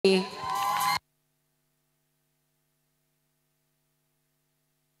Do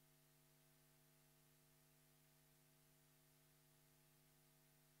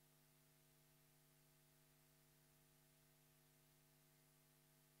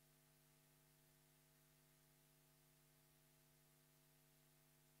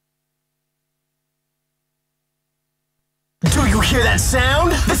you hear that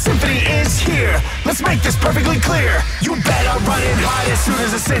sound? The symphony is here. Let's make this perfectly clear. You better run and hide as soon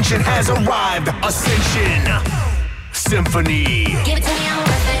as Ascension has arrived. Ascension. Symphony. Give it to me, I'm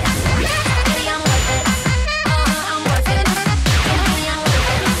worth it. Baby, I'm worth it. I'm worth it. Give it to me, I'm worth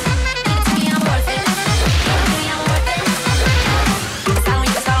it. Give it to me, I'm worth it. Give it to me, I'm worth it. It's all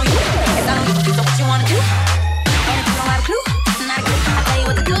you, it's all you. It's all you. So what you wanna do? And if you don't have a clue, not a clue. I'll tell you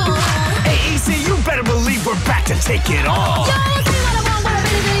what to do. Hey, EC, you better believe we're back to take it all. Yo, tell me what I want, what I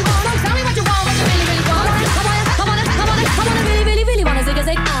really, really want. Tell me what you want, what you really, really want. I wanna really, really, really wanna zig a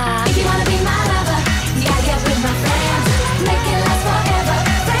zig. If you wanna be my lover, you gotta get with my friends. Make it last forever.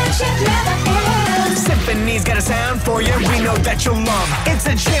 Friendship never ends. Symphony's got a sound for you. We know that you'll love. It's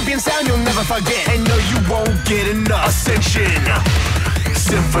a champion sound you'll never forget. And no, you won't get enough. Ascension.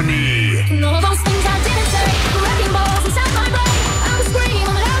 Symphony. All those things I didn't say. Wrecking balls inside my brain. I was screaming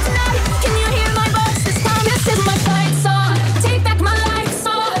out tonight. Can you hear my voice this time? This is my fight song. Take back my life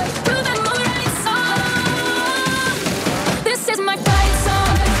song. Prove I'm the right song. This is my fight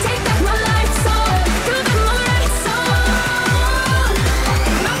song. Take back my life song. Prove I'm the right song.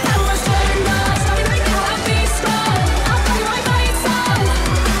 My power's turned on. Starting right now, I'll be strong. I'll find my fight song.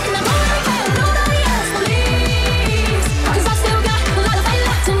 And I'm gonna repel nobody else believes. 'Cause I still got a lot of fight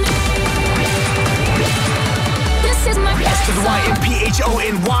left in me. This is my fight S to the Y and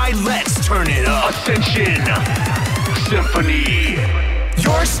PHONY. Let's turn it up. Ascension. Symphony.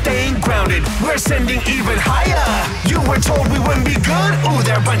 You're staying grounded. We're sending even higher. You were told we wouldn't be good. Ooh,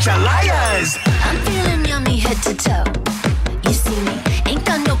 they're a bunch of liars. I'm feeling yummy head to toe. You see me, ain't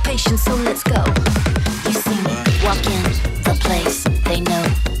got no patience, so let's go. You see me, walk in the place, they know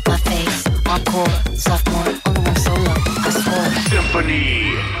my face. Encore, sophomore, only one solo, I swore.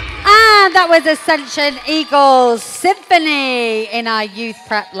 Symphony. And that was Ascension Eagles Symphony in our Youth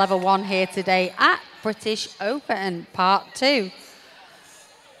Prep Level 1 here today at British Open Part 2.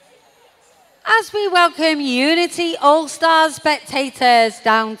 As we welcome Unity All-Stars spectators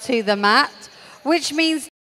down to the mat, which means